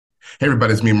Hey,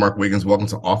 everybody, it's me, Mark Wiggins. Welcome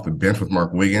to Off the Bench with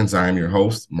Mark Wiggins. I am your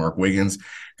host, Mark Wiggins,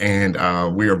 and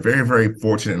we are very, very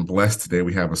fortunate and blessed today.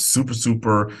 We have a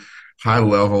super high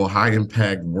level, high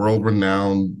impact, world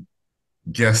renowned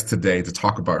guest today to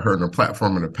talk about her and her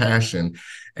platform and her passion.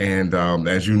 And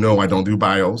as you know, I don't do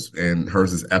bios, and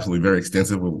hers is absolutely very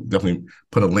extensive. We'll definitely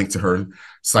put a link to her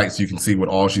site so you can see what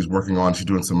all she's working on. She's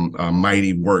doing some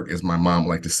mighty work, as my mom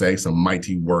would like to say, some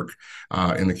mighty work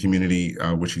in the community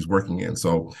which she's working in.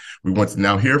 So we want to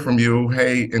now hear from you.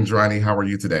 Hey, Indrani, how are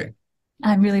you today?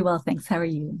 I'm really well, thanks. How are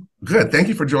you? Good. Thank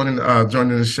you for joining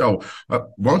the show. Why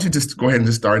don't you just go ahead and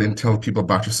just start and tell people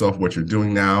about yourself, what you're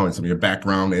doing now, and some of your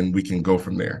background, and we can go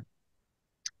from there.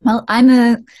 Well, I'm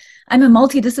a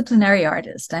multidisciplinary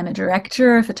artist. I'm a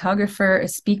director, a photographer, a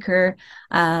speaker,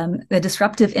 a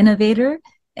disruptive innovator,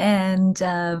 and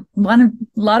won a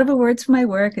lot of awards for my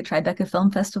work: a Tribeca Film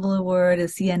Festival Award, a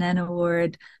CNN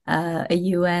Award, a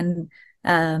UN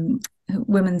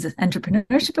Women's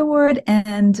Entrepreneurship Award,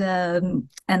 and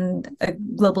a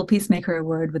Global Peacemaker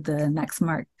Award with the Max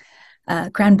Mark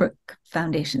Cranbrook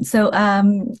Foundation. So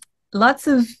lots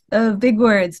of big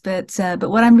words, but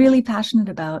what I'm really passionate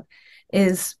about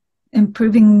is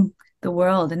improving the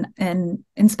world and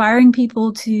inspiring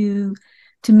people to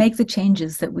make the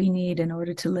changes that we need in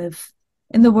order to live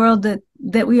in the world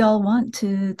that we all want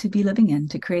to be living in,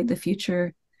 to create the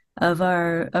future of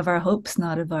our hopes,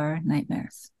 not of our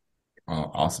nightmares.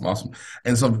 Awesome.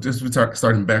 And so just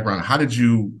starting background, how did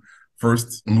you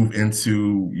first move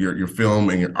into your film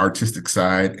and your artistic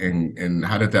side, and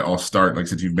how did that all start? Like I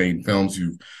said, you've made films,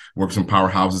 you've worked some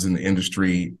powerhouses in the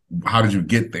industry. How did you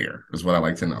get there is what I'd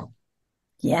like to know.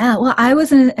 Yeah, well, I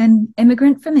was an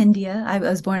immigrant from India. I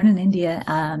was born in India,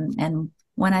 and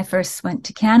when I first went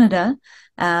to Canada,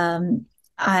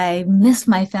 I missed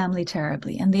my family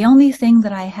terribly. And the only thing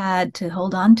that I had to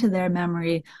hold on to their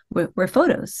memory were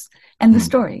photos and the Mm,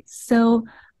 stories. So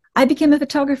I became a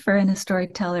photographer and a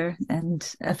storyteller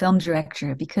and a film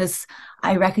director because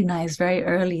I recognized very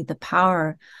early the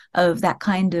power of that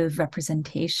kind of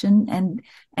representation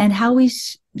and how we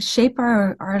shape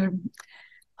our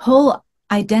whole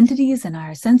identities and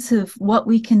our sense of what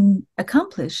we can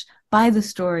accomplish by the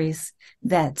stories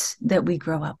that we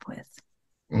grow up with.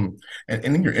 mm. And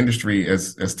in your industry,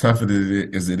 as tough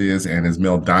as it is, and as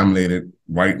male dominated,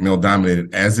 white male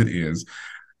dominated as it is,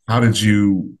 how did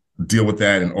you deal with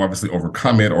that and obviously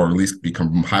overcome it, or at least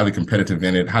become highly competitive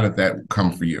in it? How did that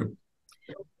come for you?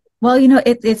 Well,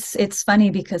 it's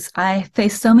funny because I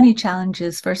face so many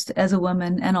challenges, first as a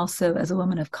woman and also as a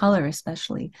woman of color,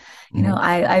 especially.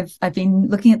 Mhm. I've been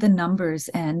looking at the numbers,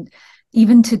 and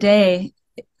even today,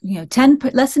 10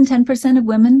 less than 10% of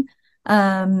women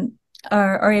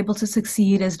are able to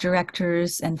succeed as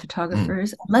directors and Mm.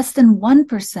 photographers. Less than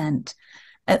 1%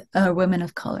 are women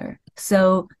of color.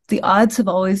 So the odds have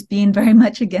always been very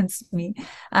much against me,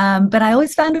 but I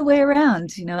always found a way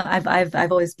around.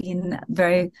 I've always been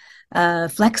very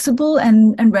flexible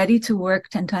and ready to work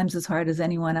 10 times as hard as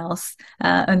anyone else,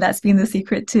 and that's been the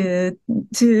secret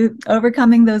to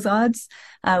overcoming those odds.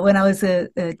 When I was a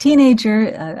teenager,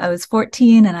 I was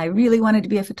 14 and I really wanted to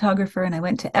be a photographer. And I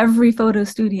went to every photo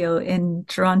studio in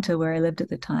Toronto where I lived at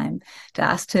the time to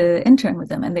ask to intern with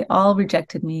them. And they all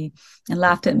rejected me and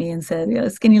laughed at me and said,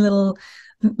 skinny little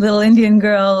Indian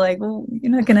girl, like, well,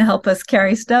 you're not going to help us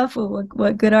carry stuff. Well,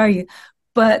 what good are you?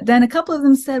 But then a couple of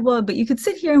them said, well, but you could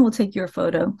sit here and we'll take your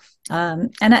photo.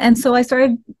 And so I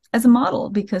started as a model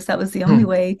because that was the only Hmm.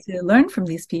 way to learn from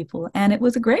these people. And it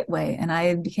was a great way. And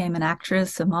I became an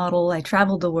actress, a model. I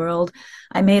traveled the world.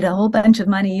 I made a whole bunch of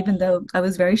money, even though I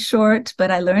was very short, but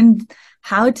I learned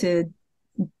how to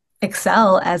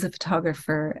excel as a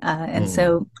photographer. And Hmm.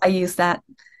 so I used that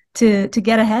to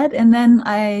get ahead. And then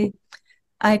I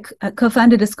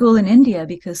co-founded a school in India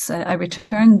because I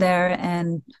returned there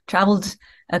and traveled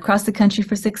across the country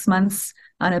for 6 months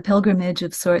on a pilgrimage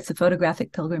of sorts, a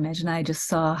photographic pilgrimage, and I just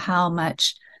saw how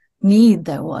much need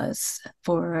there was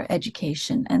for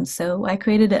education. And so I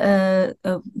created a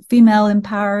female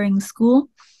empowering school,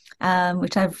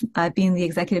 which I've been the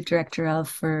executive director of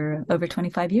for over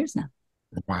 25 years now.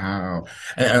 Wow.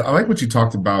 And I like what you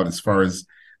talked about as far as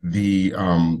the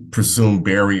presumed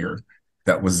barrier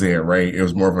that was there, right? It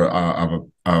was more of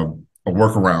a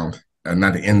workaround, and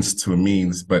not the ends to a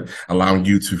means, but allowing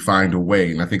you to find a way.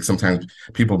 And I think sometimes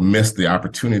people miss the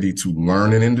opportunity to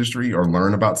learn an industry or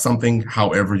learn about something.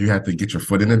 However, you have to get your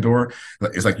foot in the door.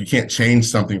 It's like you can't change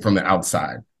something from the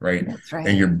outside, right? That's And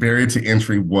right. your barrier to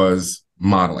entry was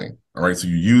modeling. All right. So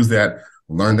you use that,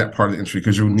 learn that part of the industry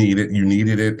because you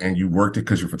needed it, and you worked it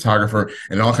because you're a photographer,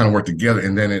 and it all kind of worked together.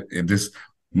 And then it just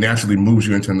naturally moves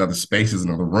you into another spaces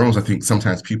and other rooms. I think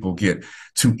sometimes people get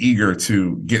too eager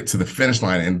to get to the finish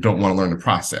line and don't want to learn the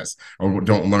process or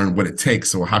don't learn what it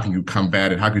takes. So how can you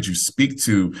combat it? How could you speak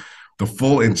to the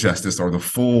full injustice or the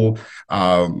full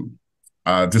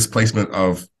displacement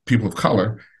of people of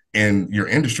color in your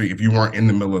industry if you weren't in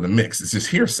the middle of the mix? It's just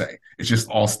hearsay. It's just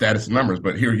all status and numbers.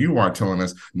 But here you are telling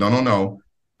us, no, no, no.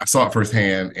 I saw it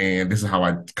firsthand, and this is how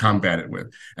I combat it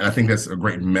with. And I think that's a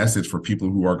great message for people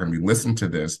who are going to be listening to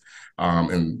this,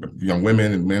 and young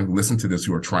women and men who listen to this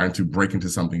who are trying to break into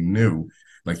something new.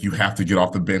 Like, you have to get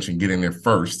off the bench and get in there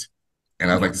first. And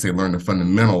I'd like to say, learn the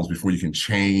fundamentals before you can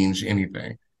change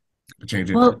anything. Change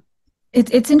it. Well,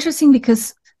 it's interesting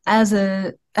because as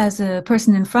a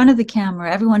person in front of the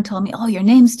camera, everyone told me, "Oh, your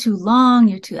name's too long.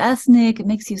 You're too ethnic. It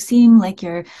makes you seem like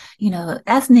you're,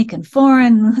 ethnic and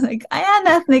foreign." Like, I am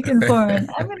ethnic and foreign.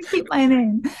 I'm going to keep my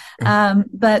name.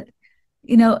 But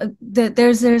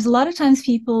there's a lot of times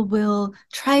people will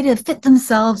try to fit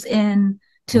themselves in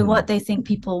to what they think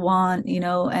people want,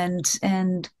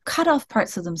 and cut off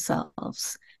parts of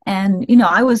themselves. And,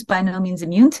 I was by no means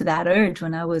immune to that urge.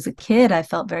 When I was a kid, I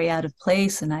felt very out of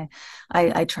place, and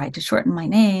I tried to shorten my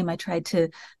name. I tried to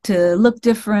look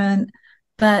different,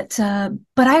 but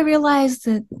I realized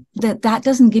that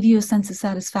doesn't give you a sense of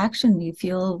satisfaction. You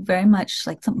feel very much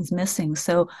like something's missing.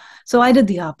 So I did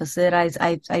the opposite.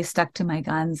 I stuck to my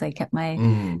guns. I kept my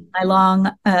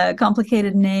long,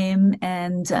 complicated name,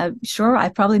 and sure, I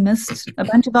probably missed a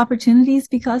bunch of opportunities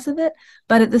because of it.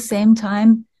 But at the same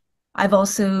time, I've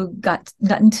also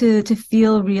gotten to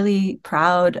feel really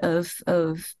proud of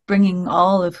bringing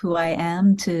all of who I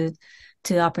am to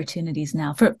opportunities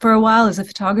now. For a while as a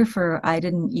photographer, I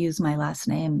didn't use my last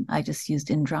name. I just used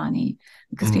Indrani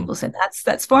because people said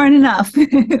that's foreign enough.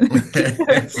 It's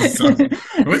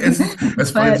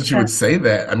funny that you would say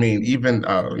that. I mean, even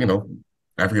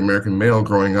African American male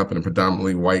growing up in a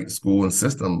predominantly white school and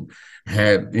system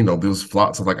had, those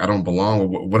thoughts of like, I don't belong, or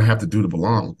what do I have to do to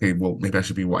belong? Okay, well, maybe I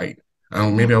should be white.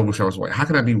 Maybe I wish I was white. How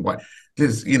can I be white?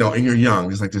 Because, and you're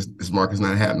young, it's like this mark is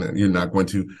not happening. You're not going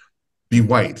to be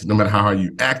white, no matter how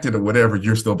you acted or whatever,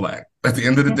 you're still Black. At the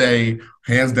end of the day,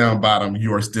 hands down bottom,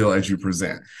 you are still as you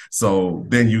present. So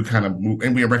then you kind of move,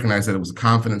 and we recognize that it was a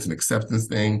confidence and acceptance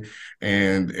thing.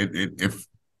 And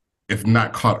if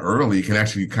not caught early, can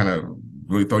actually kind of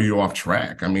really throw you off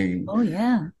track. I mean, oh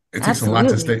yeah, it takes a lot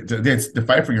to stay to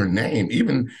fight for your name.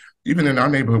 Even in our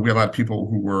neighborhood, we have a lot of people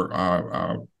who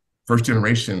were first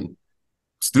generation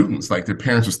students, like their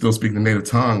parents are still speaking the native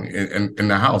tongue in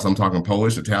the house. I'm talking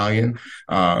Polish, Italian,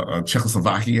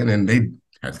 Czechoslovakian, and they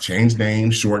had to change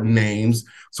names, shorten names,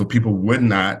 so people would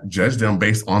not judge them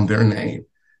based on their name.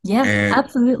 Yeah, and,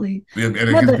 absolutely. And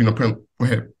it gives, go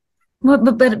ahead. Well,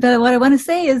 but what I want to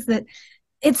say is that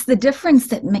it's the difference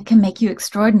that can make you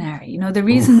extraordinary. The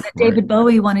reason that David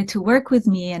Bowie wanted to work with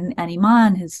me and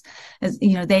Iman is,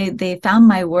 they found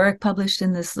my work published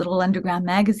in this little underground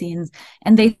magazines,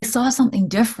 and they saw something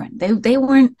different.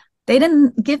 They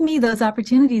didn't give me those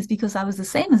opportunities because I was the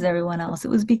same as everyone else.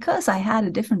 It was because I had a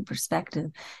different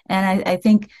perspective. And I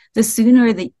think the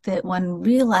sooner that one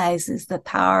realizes the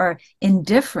power in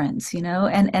difference,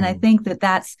 and I think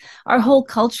that's our whole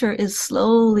culture is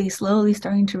slowly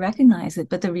starting to recognize it.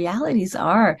 But the realities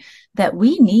are that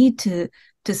we need to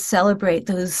celebrate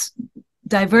those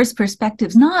diverse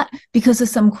perspectives, not because of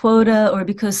some quota or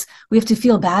because we have to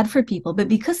feel bad for people, but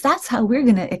because that's how we're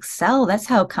going to excel. That's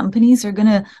how companies are going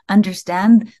to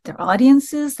understand their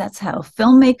audiences. That's how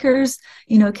filmmakers,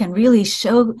 can really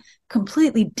show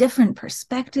completely different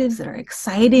perspectives that are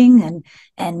exciting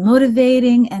and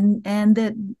motivating and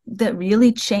that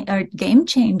really are game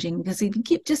changing. Because if you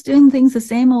keep just doing things the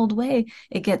same old way,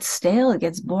 it gets stale, it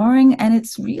gets boring, and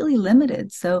it's really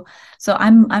limited. So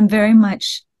I'm very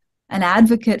much an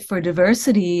advocate for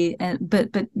diversity,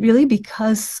 but really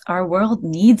because our world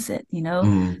needs it.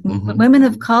 Women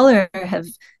of color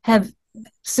have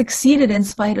succeeded in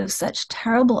spite of such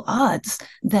terrible odds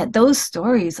that those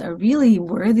stories are really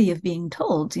worthy of being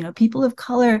told. People of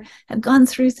color have gone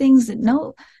through things that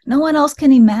no one else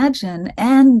can imagine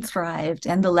and thrived,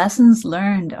 and the lessons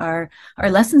learned are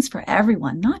lessons for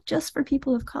everyone, not just for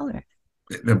people of color.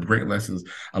 They're great lessons.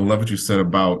 I love what you said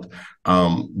about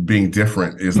being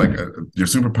different is like your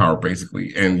superpower,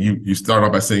 basically. And you start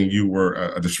off by saying you were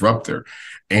a disruptor.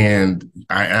 And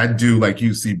I do, like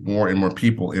you, see more and more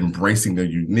people embracing their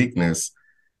uniqueness,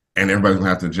 and everybody's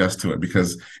gonna have to adjust to it.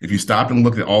 Because if you stop and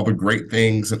look at all the great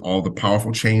things and all the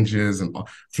powerful changes and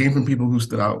came from people who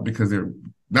stood out because they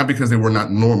were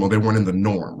not normal, they weren't in the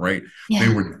norm, right? Yeah.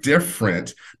 They were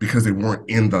different because they weren't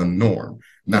in the norm.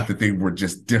 not that they were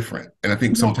just different. And I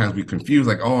think Yeah. sometimes we confuse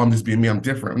like, oh, I'm just being me, I'm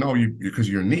different. No, you because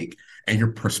you're unique and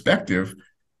your perspective.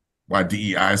 Why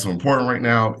DEI is so important right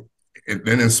now. And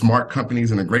then in smart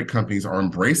companies and the great companies are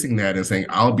embracing that and saying,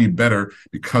 I'll be better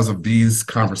because of these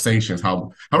conversations,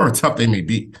 however tough they may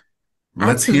be.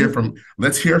 Absolutely.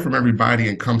 Let's hear from everybody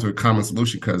and come to a common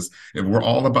solution. Because if we're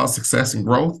all about success and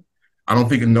growth, I don't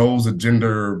think it knows a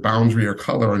gender boundary or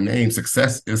color or name.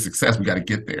 Success is success. We got to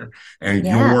get there. And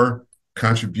Yeah. your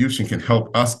contribution can help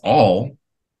us all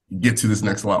get to this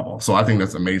next level. So I think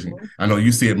that's amazing. I know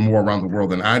you see it more around the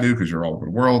world than I do because you're all over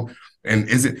the world. And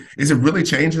is it really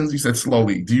changing? As you said,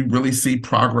 slowly. Do you really see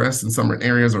progress in some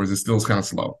areas, or is it still kind of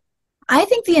slow? I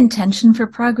think the intention for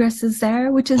progress is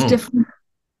there, which is Mm, different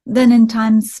than in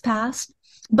times past,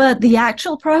 but the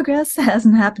actual progress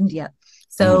hasn't happened yet.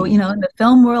 So, mm, in the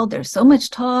film world, there's so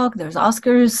much talk. There's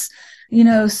Oscars,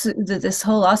 this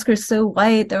whole Oscars so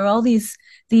white. There are all these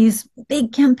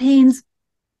big campaigns.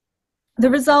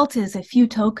 The result is a few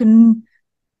token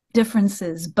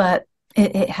differences, but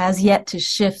it has yet to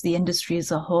shift the industry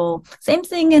as a whole. Same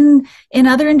thing in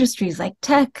other industries like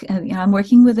tech. I'm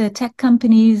working with a tech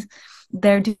companies.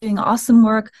 They're doing awesome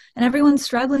work, and everyone's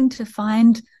struggling to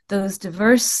find those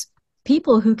diverse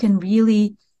people who can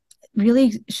really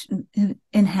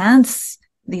enhance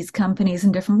these companies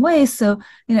in different ways. So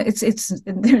it's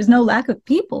there's no lack of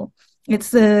people.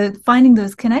 It's the finding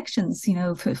those connections,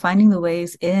 finding the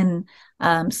ways in.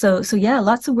 So yeah,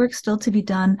 lots of work still to be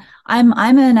done. I'm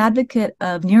an advocate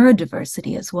of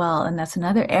neurodiversity as well, and that's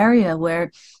another area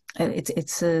where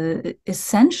it's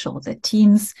essential that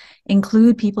teams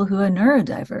include people who are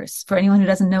neurodiverse. For anyone who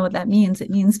doesn't know what that means, it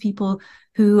means people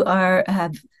who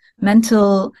have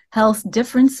mental health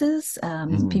differences,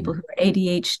 people mm, who are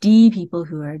ADHD, people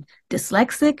who are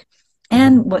dyslexic. mm,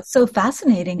 And what's so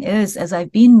fascinating is, as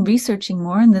I've been researching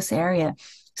more in this area,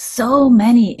 so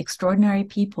many extraordinary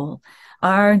people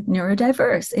are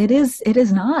neurodiverse. It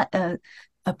is not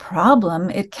a problem.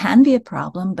 It can be a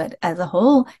problem, but as a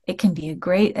whole, it can be a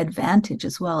great advantage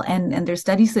as well. And there's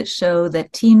studies that show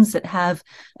that teams that have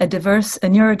a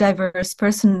neurodiverse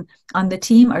person on the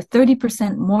team are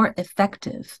 30% more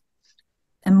effective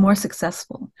and more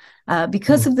successful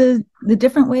because mm, of the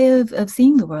different way of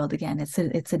seeing the world. Again,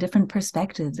 it's a different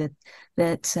perspective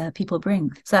that people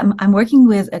bring. So I'm working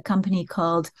with a company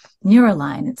called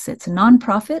Neuralign. It's a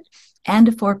nonprofit and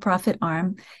a for-profit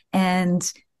arm,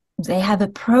 and they have a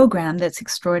program that's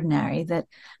extraordinary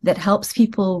that helps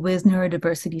people with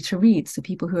neurodiversity to read. So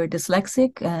people who are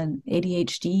dyslexic and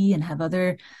ADHD and have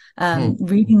other mm.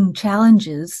 reading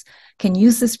challenges can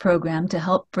use this program to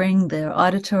help bring their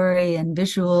auditory and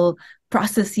visual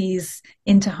processes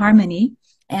into harmony.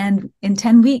 And in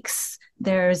 10 weeks,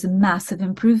 there's a massive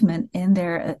improvement in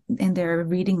their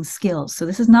reading skills. So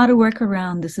this is not a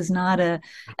workaround. This is not a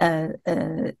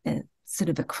sort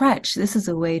of a crutch. This is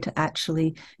a way to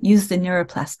actually use the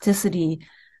neuroplasticity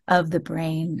of the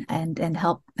brain and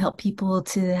help people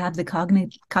to have the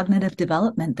cognitive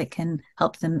development that can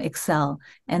help them excel.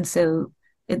 And so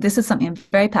this is something I'm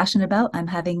very passionate about.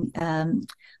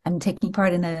 I'm taking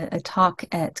part in a talk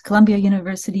at Columbia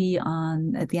University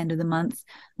at the end of the month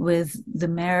with the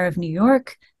mayor of New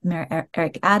York, Mayor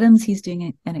Eric Adams. He's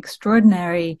doing an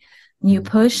extraordinary new Mm.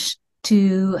 push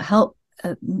to help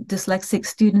dyslexic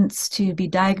students to be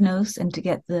diagnosed and to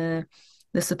get the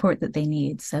support that they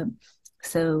need. So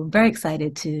very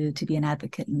excited to be an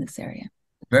advocate in this area.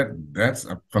 That's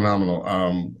a phenomenal.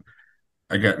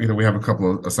 I got, we have a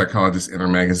couple of psychologists in our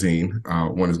magazine.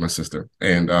 One is my sister,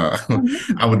 and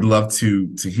I would love to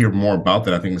hear more about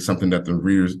that. I think it's something that the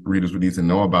readers would need to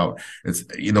know about. It's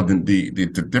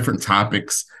the different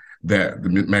topics that the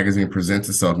magazine presents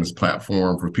itself in this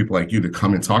platform for people like you to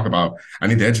come and talk about. I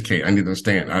need to educate. I need to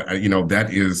understand. That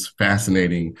is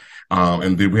fascinating.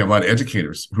 And then we have a lot of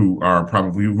educators who are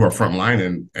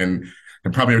frontline and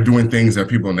probably are doing things that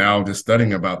people are now just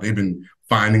studying about. They've been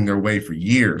finding their way for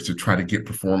years to try to get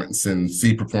performance and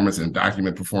see performance and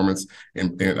document performance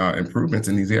and improvements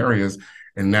in these areas.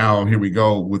 And now here we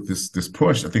go with this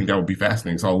push. I think that would be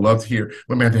fascinating. So I'd love to hear.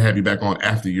 We're going to have you back on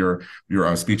after your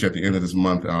speech at the end of this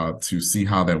month to see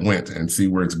how that went and see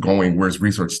where it's going, where's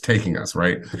research taking us,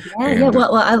 right? Yeah, yeah.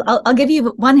 And I'll give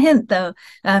you one hint though.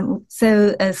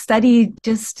 So a study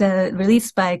just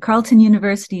released by Carleton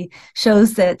University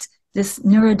shows that this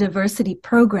neurodiversity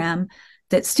program,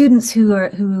 that students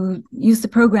who use the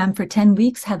program for 10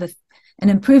 weeks have an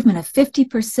improvement of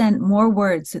 50% more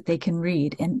words that they can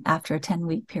read after a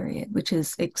 10-week period, which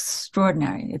is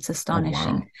extraordinary. It's oh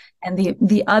astonishing. wow, And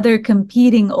the other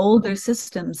competing older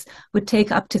systems would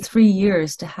take up to 3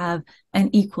 years to have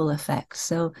an equal effect.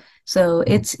 So hmm.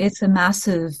 it's a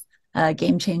massive a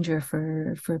game changer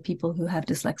for people who have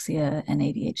dyslexia and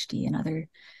ADHD and other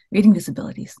reading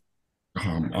disabilities.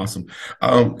 Awesome.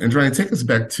 Indrani, take us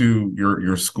back to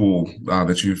your school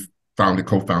that you've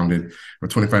co-founded for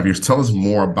 25 years. Tell us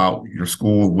more about your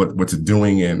school, what's it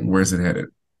doing, and where's it headed?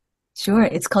 Sure.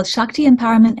 It's called Shakti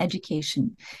Empowerment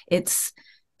Education. It's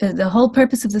the whole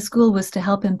purpose of the school was to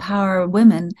help empower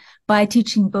women by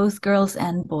teaching both girls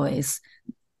and boys.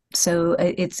 So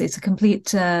it's a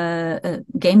complete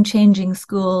game-changing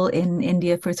school in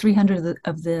India for 300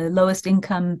 of the lowest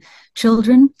income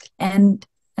children. And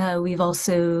we've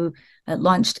also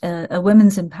launched a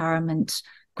women's empowerment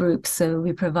group. So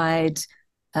we provide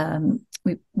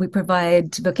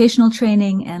vocational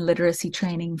training and literacy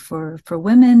training for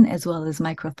women, as well as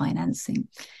microfinancing.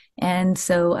 And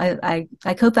so I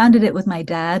co-founded it with my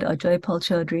dad, Ajoy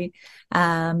Pal-Chaudhuri,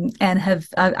 and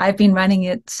I've been running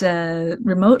it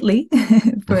remotely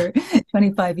for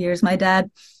 25 years. My dad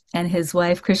and his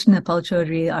wife, Krishna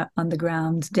Pal-Chaudhuri, are on the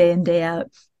ground day in, day out,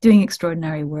 doing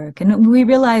extraordinary work. And we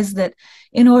realized that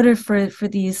in order for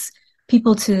these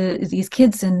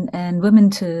kids and women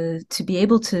to be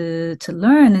able to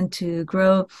learn and to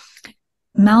grow,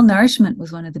 malnourishment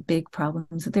was one of the big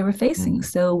problems that they were facing.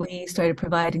 So we started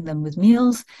providing them with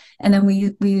meals, and then we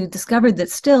discovered that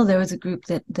still there was a group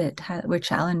that were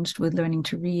challenged with learning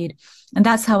to read, and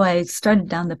that's how I started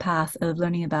down the path of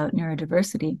learning about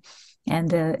neurodiversity,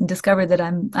 and discovered that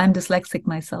I'm dyslexic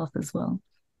myself as well.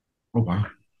 Oh wow!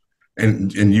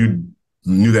 And you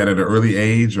knew that at an early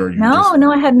age, or you just?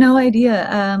 No, I had no idea.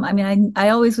 I mean, I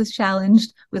always was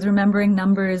challenged with remembering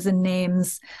numbers and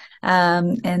names,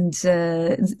 and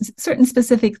certain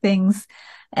specific things.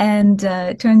 And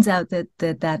it turns out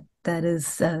that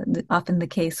is often the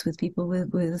case with people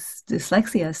with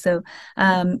dyslexia. So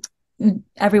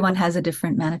everyone has a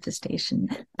different manifestation,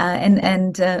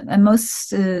 and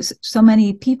so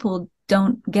many people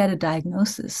don't get a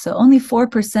diagnosis. So only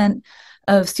 4%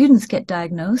 of students get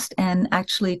diagnosed, and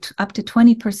actually up to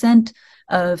 20%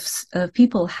 of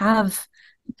people have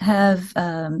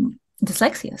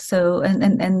dyslexia. So,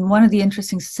 and one of the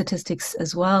interesting statistics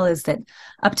as well is that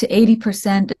up to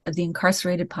 80% of the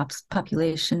incarcerated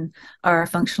population are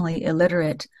functionally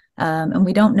illiterate, and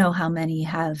we don't know how many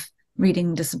have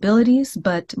reading disabilities,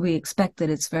 but we expect that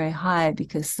it's very high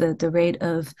because the rate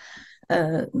of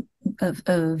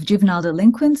juvenile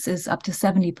delinquents is up to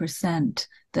 70%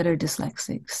 that are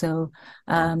dyslexic. So,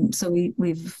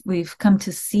 we've come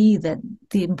to see that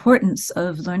the importance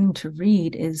of learning to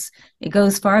read it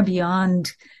goes far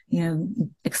beyond,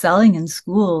 excelling in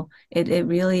school. It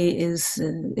really is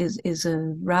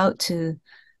a route to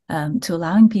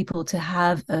allowing people to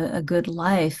have a good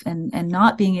life, and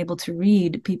not being able to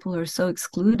read. People are so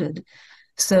excluded.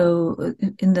 So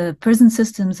in the prison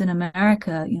systems in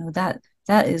America,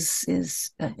 that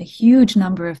is a huge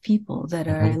number of people that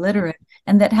are illiterate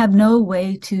and that have no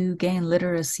way to gain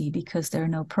literacy because there are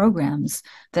no programs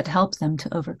that help them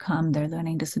to overcome their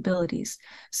learning disabilities.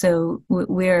 So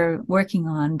we're working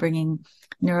on bringing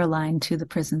Neuroline to the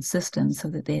prison system so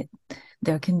that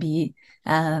there can be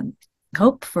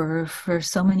hope for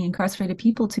so many incarcerated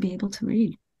people to be able to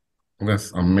read.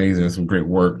 That's amazing. That's some great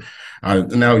work.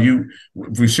 Now,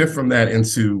 if we shift from that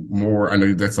into more, I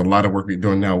know that's a lot of work you're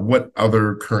doing now. What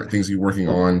other current things are you working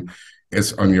on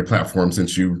is on your platform,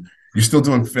 since you're still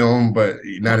doing film, but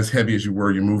not as heavy as you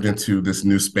were? You moved into this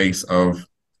new space of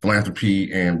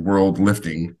philanthropy and world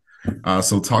lifting.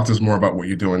 So talk to us more about what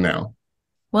you're doing now.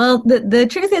 Well, the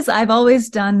truth is I've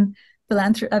always done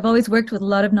philanthropy. I've always worked with a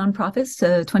lot of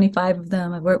nonprofits, 25 of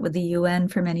them. I've worked with the UN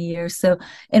for many years. So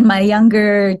in my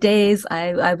younger days,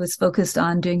 I was focused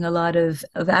on doing a lot of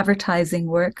advertising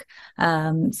work.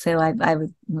 So I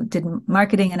did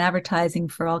marketing and advertising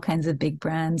for all kinds of big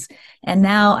brands. And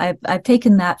now I've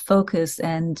taken that focus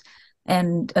and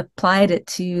applied it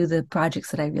to the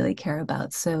projects that I really care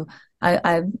about. So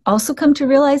I've also come to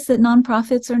realize that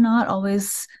nonprofits are not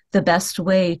always the best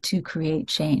way to create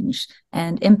change,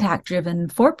 and impact-driven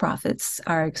for-profits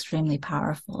are extremely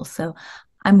powerful. So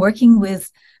I'm working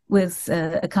with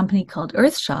a company called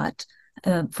Earthshot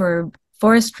for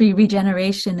forestry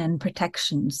regeneration and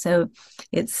protection. So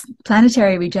it's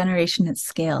planetary regeneration at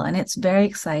scale, and it's very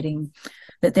exciting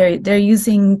that they're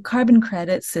using carbon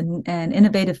credits and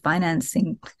innovative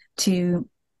financing to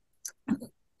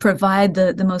provide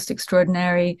the most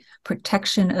extraordinary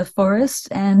protection of forests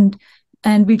and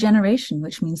regeneration,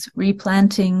 which means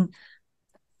replanting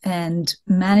and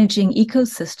managing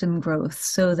ecosystem growth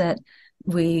so that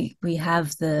we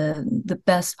have the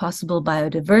best possible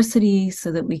biodiversity,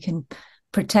 so that we can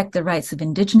protect the rights of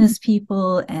indigenous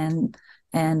people and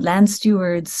land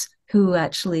stewards who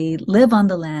actually live on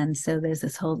the land. So there's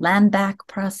this whole land back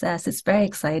process. It's very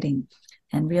exciting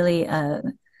and really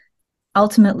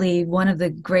ultimately one of the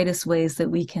greatest ways that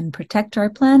we can protect our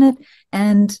planet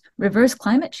and reverse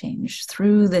climate change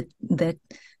through the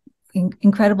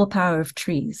incredible power of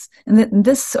trees. And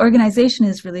this organization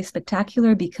is really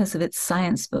spectacular because of its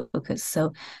science focus.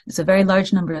 So it's a very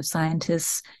large number of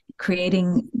scientists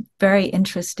creating very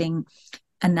interesting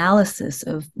analysis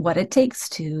of what it takes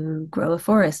to grow a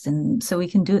forest. And so we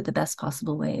can do it the best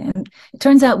possible way. And it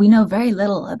turns out we know very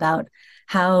little about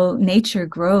how nature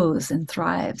grows and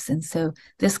thrives. And so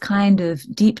this kind of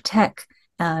deep tech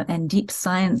and deep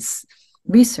science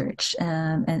research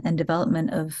and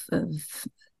development of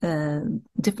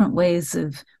different ways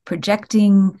of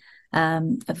projecting,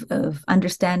 of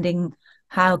understanding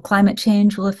how climate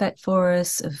change will affect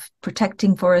forests, of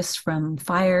protecting forests from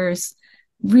fires.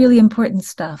 Really important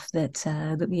stuff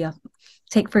that we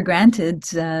take for granted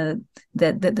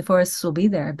that the forests will be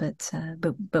there,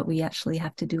 but we actually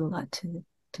have to do a lot to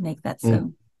make that so.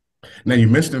 Mm. Now, you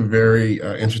mentioned a very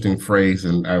interesting phrase,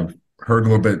 and I've heard a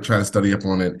little bit, try to study up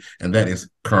on it, and that is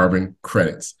carbon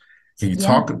credits. Can you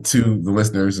talk to the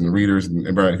listeners and the readers and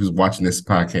everybody who's watching this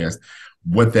podcast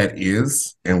what that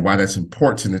is and why that's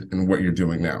important in what you're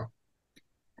doing now?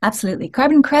 Absolutely.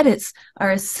 Carbon credits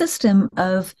are a system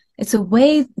of, it's a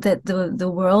way that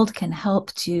the world can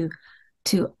help to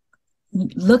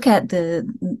look at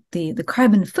the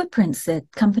carbon footprints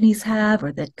that companies have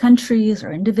or that countries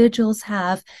or individuals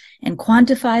have and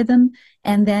quantify them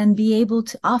and then be able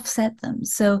to offset them.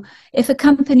 So if a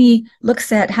company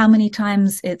looks at how many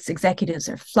times its executives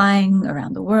are flying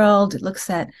around the world, it looks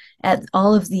at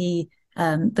all of the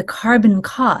carbon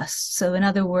costs. So in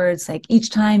other words, like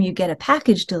each time you get a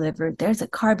package delivered, there's a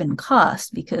carbon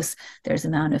cost because there's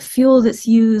amount of fuel that's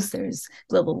used, there's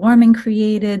global warming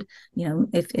created. You know,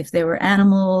 if there were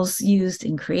animals used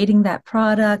in creating that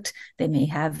product, they may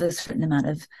have a certain amount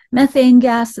of methane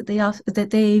gas that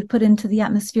they put into the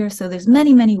atmosphere. So there's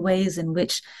many ways in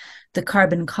which the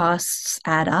carbon costs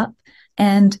add up.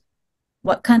 And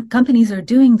what companies are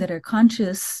doing that are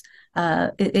conscious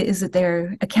is that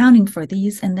they're accounting for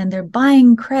these and then they're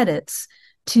buying credits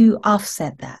to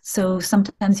offset that. So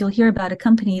sometimes you'll hear about a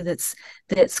company that's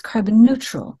carbon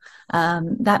neutral.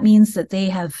 That means that they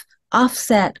have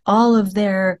offset all of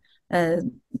their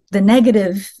the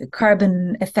negative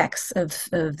carbon effects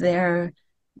of their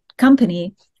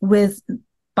company with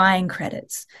buying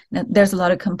credits. Now, there's a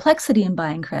lot of complexity in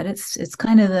buying credits. It's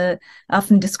kind of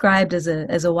often described as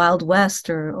a Wild West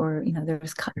or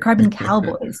there's carbon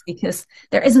cowboys because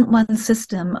there isn't one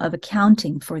system of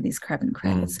accounting for these carbon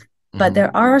credits. But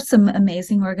there are some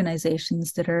amazing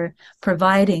organizations that are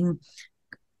providing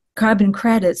carbon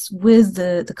credits with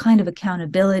the kind of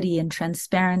accountability and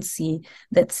transparency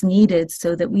that's needed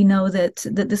so that we know that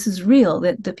this is real,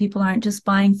 that people aren't just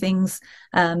buying things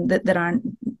that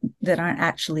aren't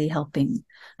actually helping.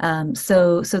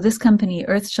 So this company,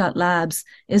 Earthshot Labs,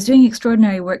 is doing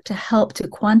extraordinary work to help to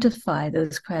quantify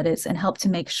those credits and help to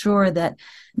make sure that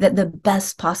the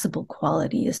best possible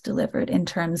quality is delivered in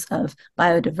terms of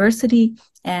biodiversity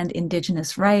and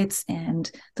indigenous rights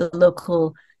and the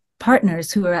local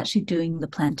partners who are actually doing the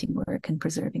planting work and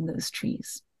preserving those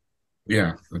trees.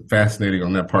 Yeah, fascinating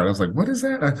on that part. I was like, what is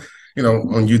that?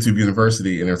 On YouTube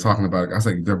University, and they're talking about it. I was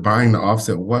like, they're buying the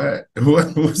offset. What?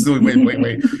 Who's doing?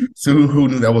 Wait. So who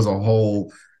knew that was a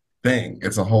whole thing?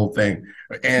 It's a whole thing.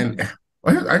 And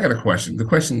I got a question. The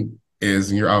question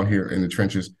is, and you're out here in the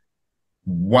trenches,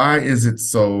 why is it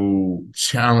so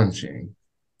challenging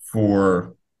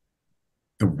for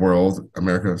the world,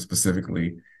 America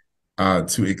specifically,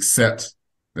 to accept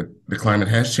that the climate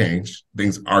has changed,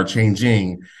 things are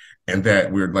changing, and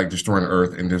that we're like destroying the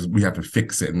earth, and we have to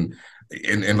fix it,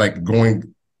 and like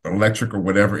going electric or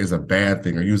whatever is a bad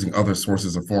thing, or using other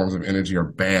sources or forms of energy are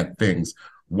bad things.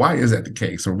 Why is that the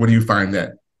case, or what do you find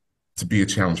that to be a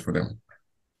challenge for them?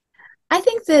 I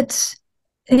think that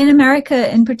in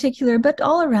America in particular, but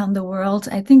all around the world,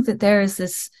 I think that there is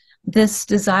this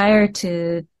desire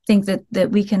to think that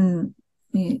we can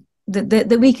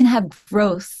that we can have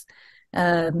growth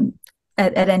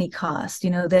at any cost,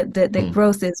 that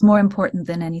growth is more important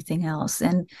than anything else.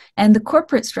 And the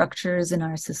corporate structures in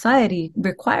our society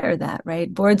require that,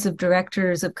 right? Boards of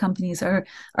directors of companies are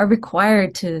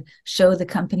required to show the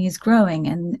company's growing,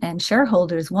 and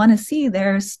shareholders want to see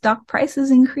their stock prices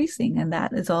increasing. And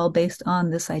that is all based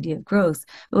on this idea of growth.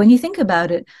 But when you think about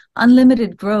it,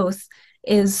 unlimited growth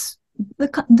is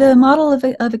the model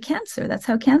of a cancer. That's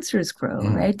how cancers grow, Mm,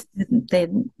 right?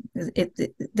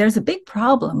 There's a big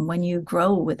problem when you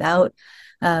grow without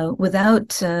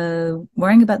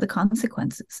worrying about the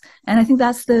consequences. And I think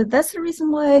that's the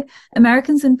reason why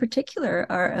Americans in particular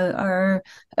are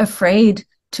afraid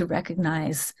to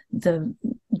recognize the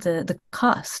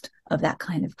cost of that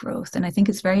kind of growth. And I think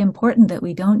it's very important that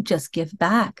we don't just give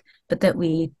back, but that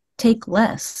we take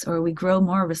less or we grow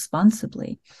more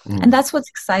responsibly. And mm, that's what's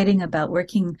exciting about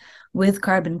working with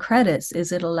carbon credits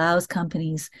is it allows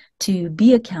companies to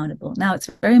be accountable. Now, it's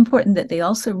very important that they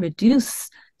also reduce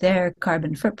their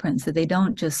carbon footprint so they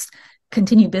don't just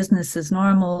continue business as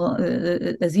normal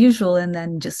as usual and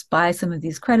then just buy some of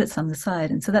these credits on the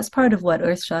side. And so that's part of what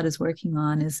Earthshot is working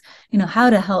on is, how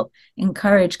to help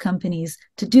encourage companies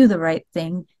to do the right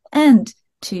thing and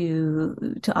to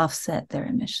offset their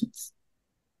emissions.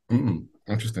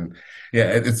 Interesting.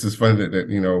 Yeah, it's just funny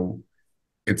that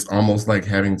it's almost like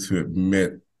having to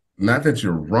admit not that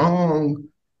you're wrong,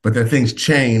 but that things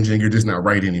change and you're just not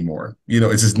right anymore.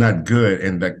 It's just not good.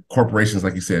 And that corporations,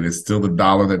 like you said, it's still the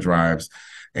dollar that drives,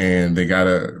 and they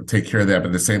gotta take care of that. But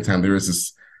at the same time, there is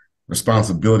this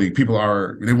responsibility. They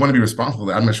want to be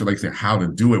responsible. I'm not sure, like I said, how to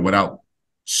do it without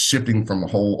shifting from the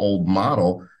whole old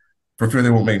model for fear they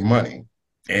won't make money.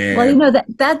 Well,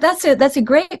 And that's a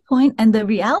great point, and the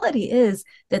reality is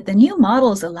that the new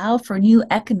models allow for new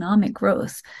economic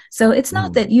growth. So it's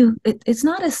not mm, that it's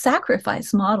not a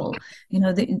sacrifice model.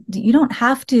 You don't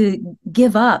have to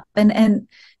give up, and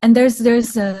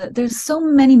there's so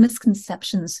many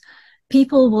misconceptions.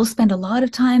 People will spend a lot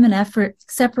of time and effort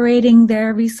separating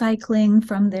their recycling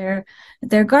from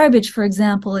their garbage, for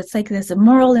example. It's like there's a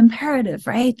moral imperative,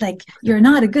 right? Like you're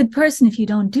not a good person if you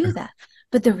don't do that.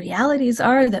 But the realities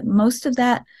are that most of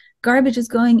that garbage is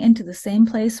going into the same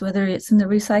place, whether it's in the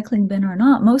recycling bin or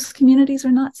not. Most communities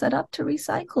are not set up to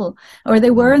recycle, or they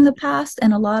were in mm, the past,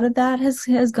 and a lot of that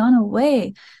has gone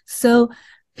away. So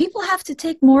people have to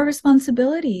take more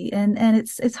responsibility, and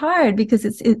it's hard because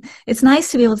it's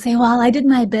nice to be able to say, well, I did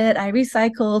my bit, I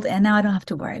recycled, and now I don't have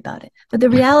to worry about it. But the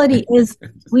reality is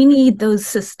we need those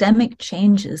systemic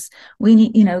changes. We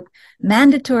need,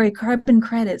 mandatory carbon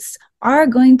credits are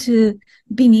going to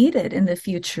be needed in the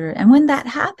future. And when that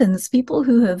happens, people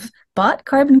who have bought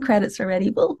carbon credits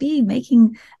already will be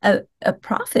making a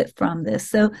profit from this.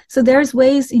 So there's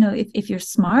ways, if you're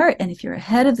smart and if you're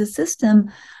ahead of the system,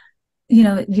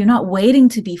 you're not waiting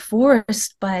to be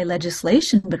forced by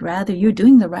legislation, but rather you're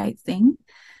doing the right thing.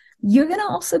 You're going to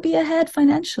also be ahead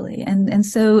financially. And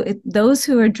so those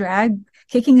who are dragged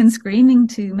kicking and screaming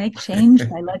to make change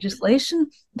by legislation,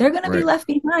 they're going to be right. left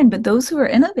behind. But those who are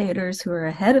innovators, who are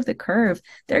ahead of the curve,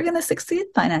 they're going to succeed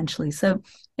financially. So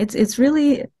it's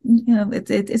really,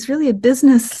 it's really a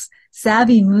business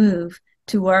savvy move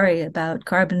to worry about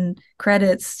carbon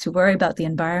credits, to worry about the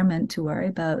environment, to worry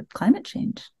about climate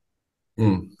change.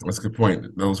 That's a good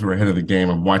point. Those who are ahead of the game.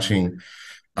 I'm watching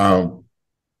um,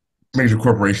 major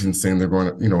corporations saying they're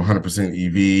going to, 100%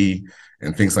 EV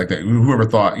and things like that. Whoever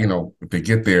thought, if they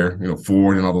get there,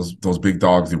 Ford and all those big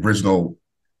dogs, the original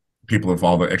people of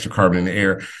all the extra carbon in the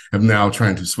air, have now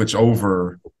trying to switch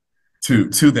over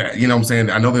to that. You know what I'm saying?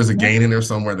 I know there's a Yeah. gain in there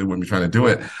somewhere. They wouldn't be trying to do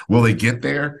it. Will they get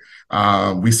there?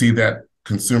 We see that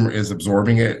consumer is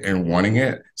absorbing it and wanting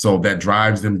it. So that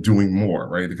drives them doing more,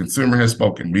 right? The consumer has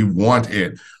spoken. We want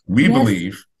it. We Yes.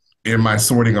 believe in my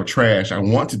sorting of trash. I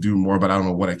want to do more, but I don't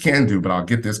know what I can do, but I'll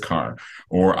get this car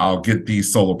or I'll get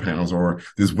these solar panels or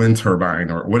this wind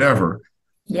turbine or whatever.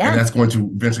 And Yeah. that's going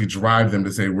to eventually drive them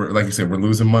to say, we're, like you said, we're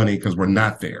losing money because we're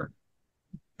not there,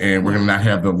 and we're Yeah. going to not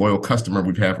have the loyal customer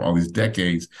we've had for all these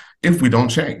decades if we don't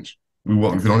change. We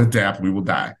will, if we That's don't adapt, we will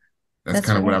die. That's that's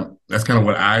kind of what right. I'm. That's kind of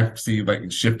what I see,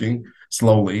 like shifting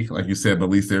slowly, like you said. But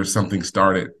at least there's something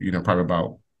started. Probably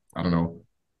about, I don't know,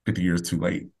 50 years too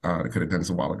late. They could have done this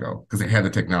a while ago because they had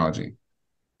the technology.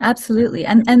 Absolutely.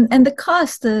 And the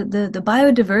cost, the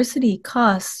biodiversity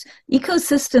costs,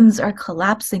 ecosystems are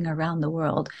collapsing around the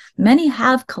world. Many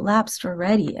have collapsed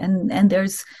already, and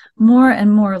there's more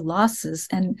and more losses.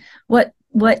 And what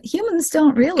humans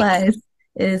don't realize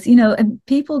is, and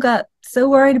people got so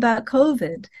worried about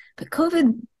COVID, but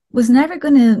COVID was never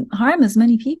going to harm as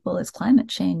many people as climate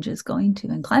change is going to.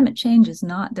 And climate change is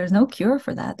not, there's no cure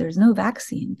for that. There's no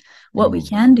vaccine. What we Mm,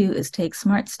 can do is take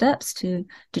smart steps to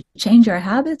change our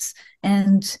habits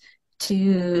and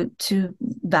to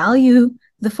value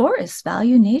the forest,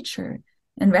 value nature,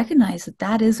 and recognize that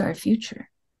that is our future.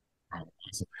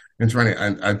 And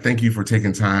Trani, I thank you for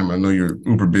taking time. I know you're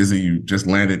uber busy. You just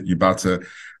landed. You're about to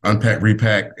unpack,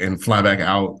 repack, and fly back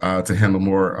out to handle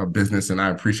more business. And I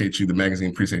appreciate you. The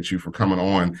magazine appreciates you for coming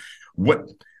on. What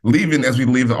leaving as we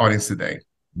leave the audience today?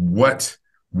 What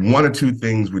one or two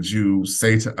things would you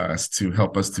say to us to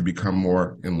help us to become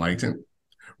more enlightened,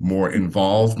 more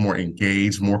involved, more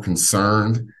engaged, more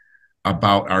concerned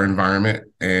about our environment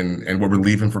and what we're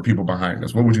leaving for people behind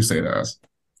us? What would you say to us?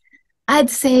 I'd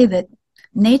say that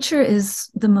nature is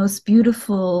the most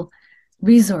beautiful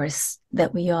resource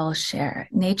that we all share.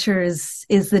 Nature is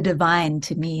the divine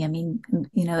to me. I mean,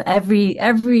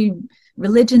 every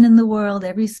religion in the world,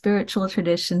 every spiritual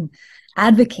tradition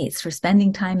advocates for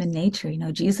spending time in nature.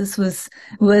 Jesus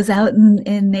was out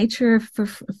in nature for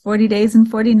 40 days and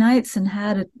 40 nights and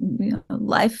had a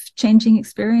life-changing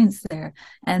experience there.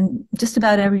 And just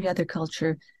about every other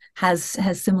culture has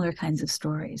similar kinds of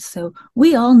stories. So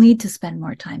we all need to spend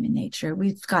more time in nature.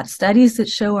 We've got studies that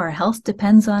show our health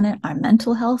depends on it, our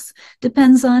mental health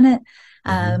depends on it,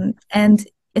 and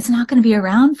it's not going to be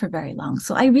around for very long.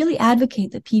 So I really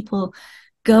advocate that people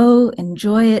go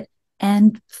enjoy it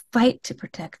and fight to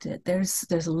protect it. There's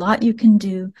a lot you can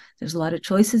do. There's a lot of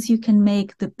choices you can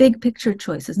make. The big picture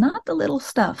choices, not the little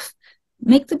stuff.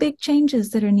 Make the big changes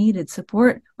that are needed.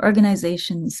 Support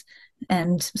organizations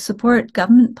and support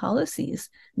government policies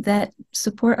that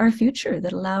support our future,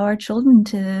 that allow our children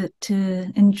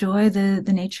to enjoy the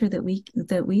nature that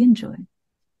we enjoy.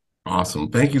 Awesome.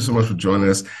 Thank you so much for joining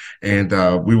us. And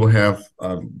we will have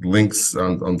links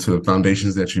onto the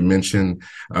foundations that you mentioned,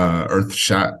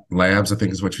 Earthshot Labs, I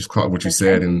think is what you called, what you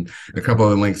said, and a couple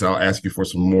other links. I'll ask you for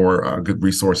some more good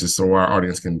resources so our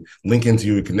audience can link into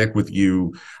you and connect with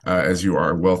you as you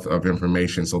are a wealth of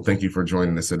information. So thank you for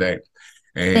joining us today.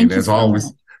 And as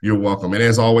always, you're welcome. And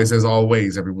as always,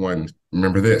 everyone,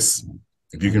 remember this.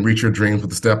 If you can reach your dreams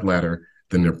with a step ladder,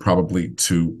 then they're probably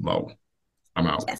too low. I'm out.